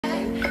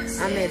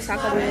I'm at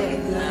Taco Bell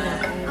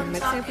and doing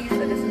Mexican pizza.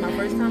 This is my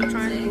first time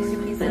trying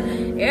Mexican pizza.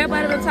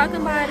 Everybody been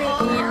talking about it,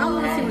 and I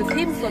want to see what's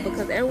hitting for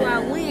because everywhere I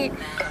went,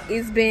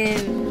 it's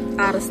been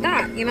out of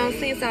stock. You know what I'm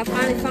saying? So I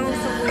finally found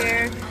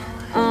somewhere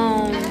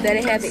that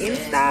it had it in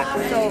stock.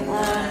 So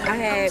I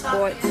had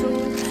bought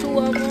two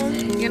of them.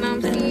 You know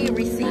what I'm saying?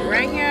 Receipt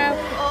right here.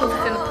 Put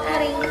it in the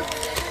pudding,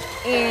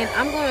 and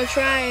I'm gonna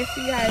try and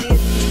see how it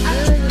is.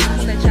 I'm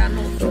gonna let y'all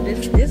know. So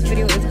this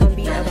video is gonna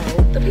be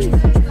about the pizza.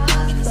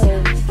 So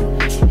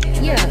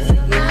yeah, if you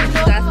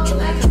guys want to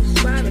like and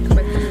subscribe and come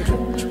back to the video.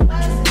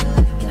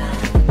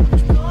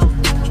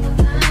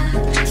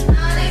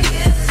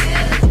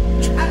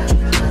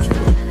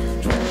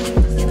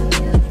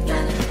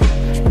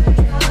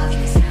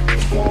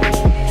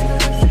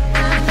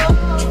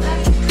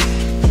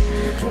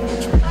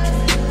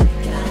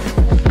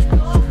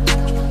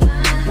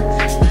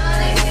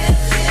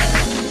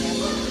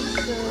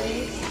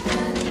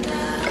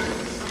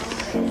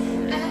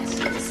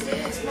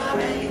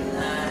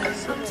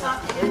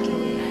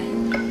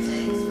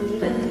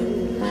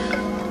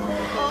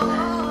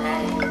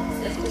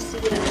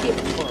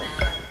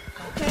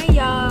 Okay,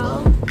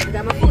 y'all. I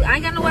got my food. I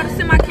ain't got nowhere to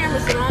send my camera,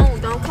 so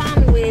don't call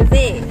me where it's at.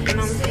 You know what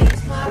I'm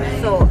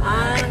saying? So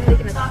I'm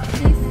looking at the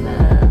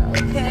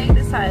pizza. Okay,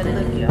 this how it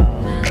look,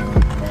 y'all.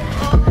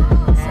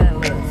 This how it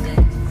looks.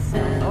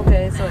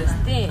 Okay, so it's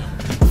thin.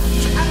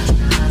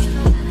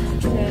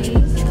 Okay.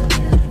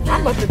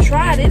 I'm about to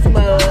try this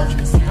mug.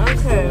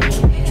 Okay.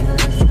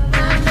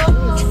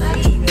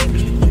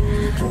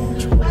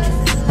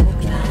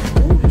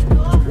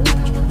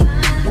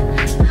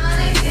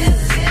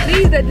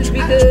 Please let this be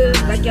good,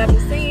 like y'all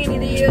been saying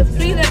it is.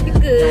 Please let it be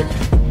good.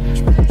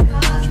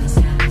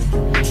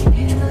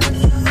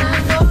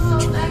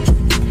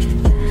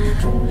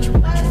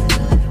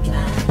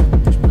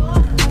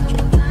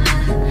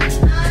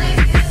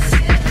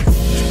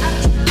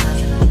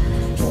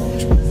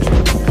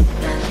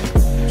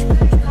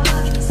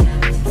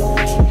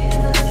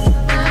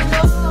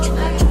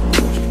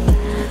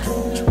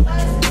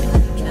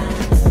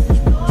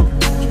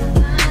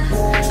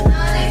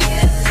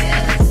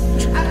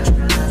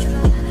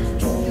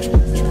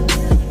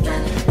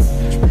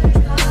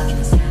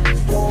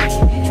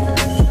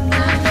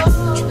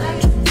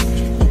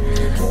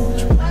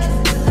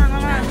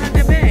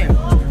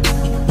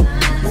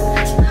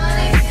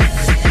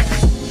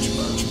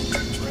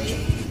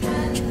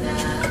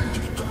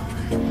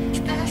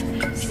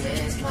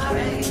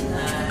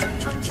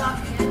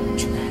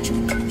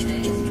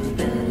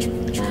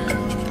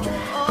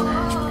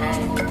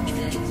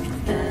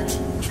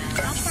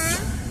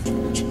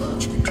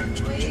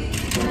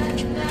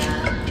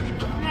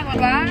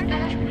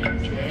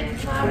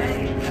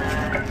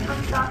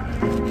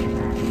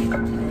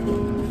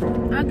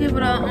 I'll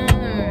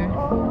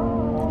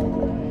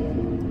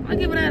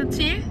give it out of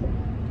 10.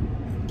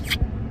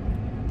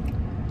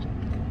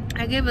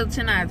 I give it a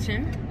 10 out of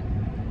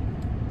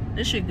 10.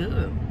 This shit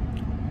good.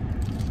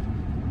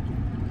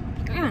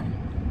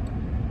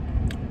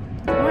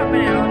 What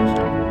happened at all this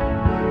time?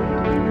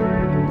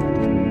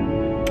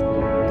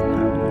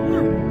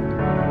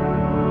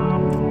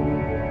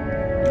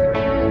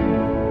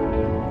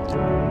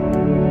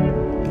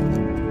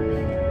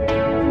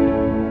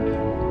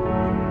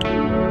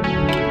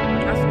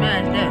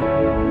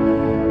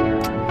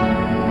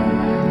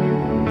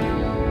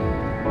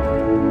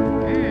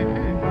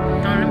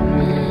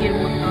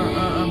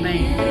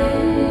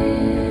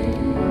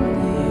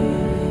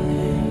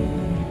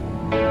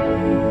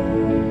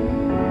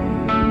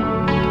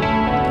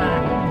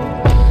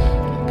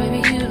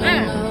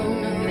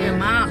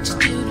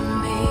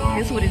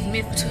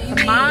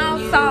 The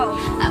mild sauce.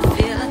 I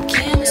feel like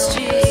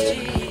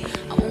chemistry.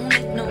 I won't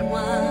let no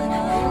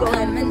one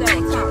come and take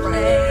your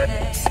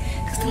place.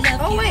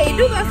 Oh wait, it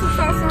do got some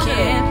sauce on there.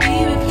 Can't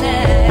be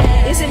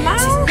replaced. Is it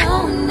mild?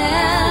 No one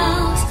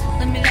else.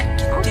 Let me like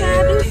you okay, I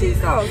do see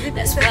sauce.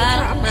 That's why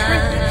I'm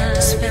trying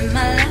to spend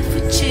my life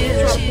with you.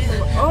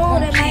 Oh,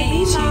 that might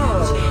be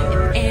mild.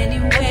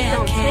 Anywhere I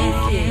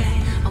can.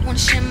 I wanna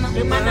share my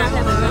It might not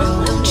have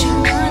enough. Don't you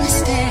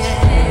understand?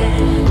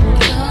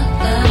 Your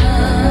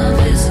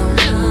love is a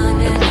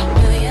one in a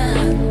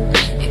million.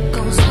 It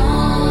goes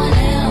on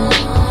and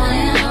on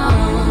and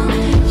on.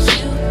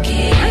 You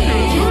give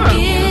all day long.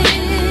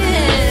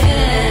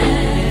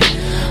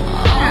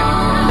 Your love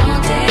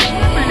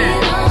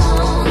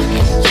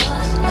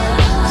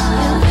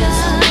is a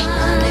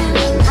one in a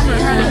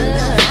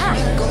million.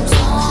 It goes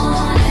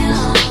on and on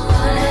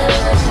and on.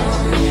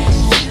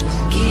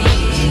 You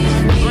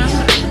give all day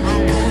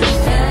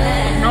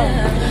long.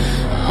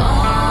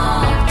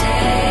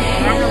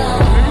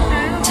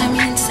 Turn me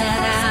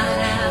inside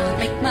out,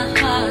 make my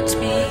heart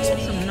beat.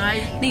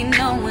 Need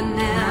no one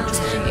else.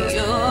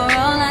 You're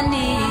all I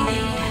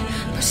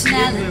need.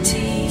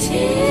 Personality,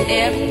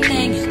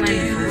 everything you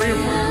do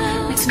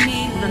makes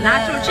me The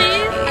nacho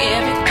cheese?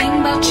 everything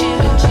about you.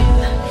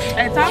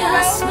 Hey, talk Your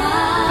about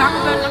smile,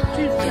 nacho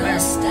cheese. your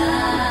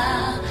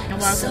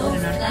style, so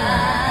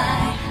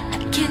fly. I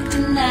can't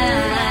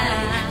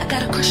deny. I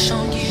got a crush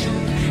on you,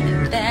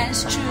 and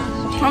that's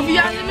true. Hope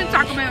y'all let me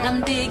talk about. I'm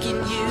digging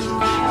you.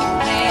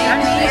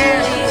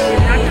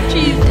 Not the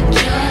cheese.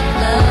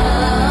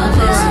 Love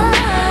is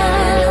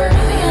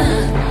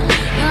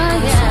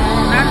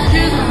Not the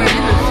cheese, but maybe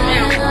the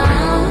smell.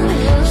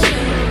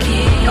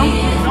 Don't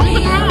get wrong.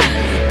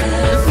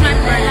 It's not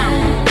right now.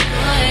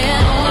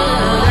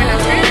 Like I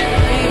said,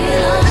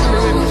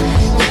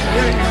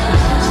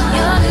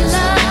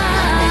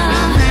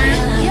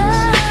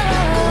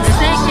 the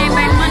day came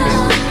back Monday.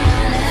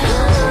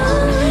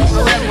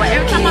 But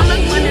every time I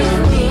look Monday,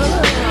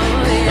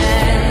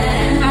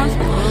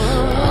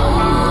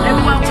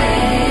 everyone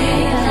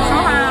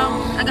somehow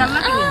I got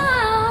lucky with it.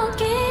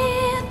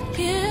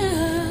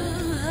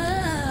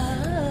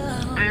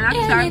 And I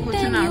decided to put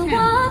 10 out here.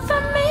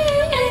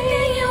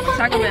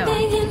 Taco Bell.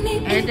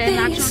 And then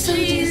nacho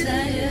cheese.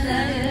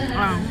 And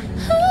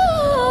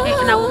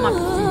I want my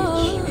percentage.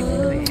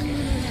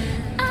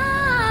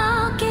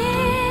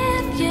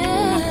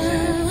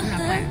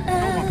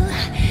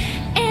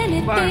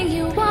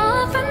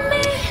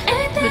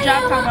 But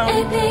y'all talk about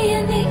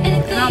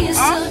and I'm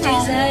also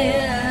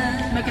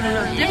making a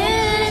little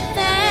difference.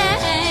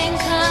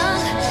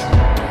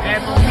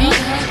 Add more meat,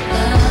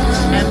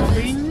 add more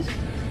beans,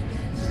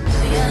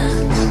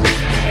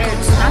 add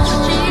nacho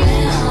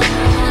cheese.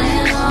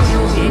 It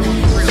will be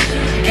extra real.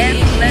 Add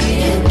some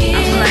lettuce. I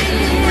feel like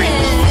it's great.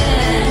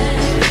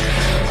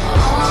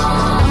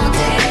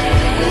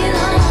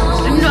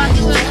 Let me know I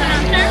can put it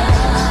down there.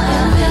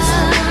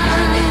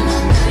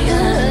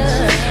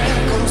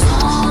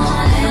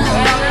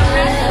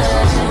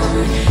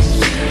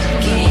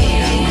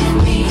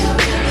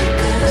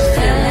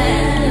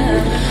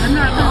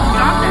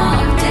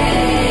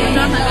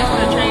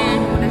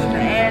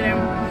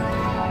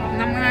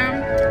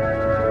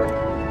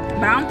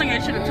 But I don't think I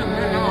should have took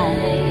that long.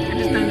 I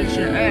just think they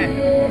should have added.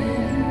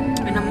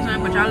 You know what I'm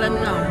saying? But y'all let me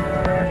know.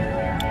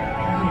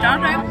 What y'all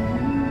think?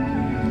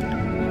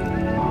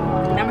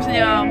 Never see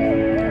y'all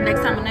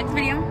next time in the next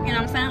video. You know what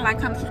I'm saying? Like,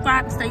 comment,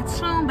 subscribe, stay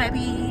tuned,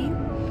 baby.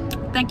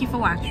 Thank you for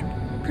watching.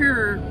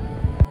 Pure.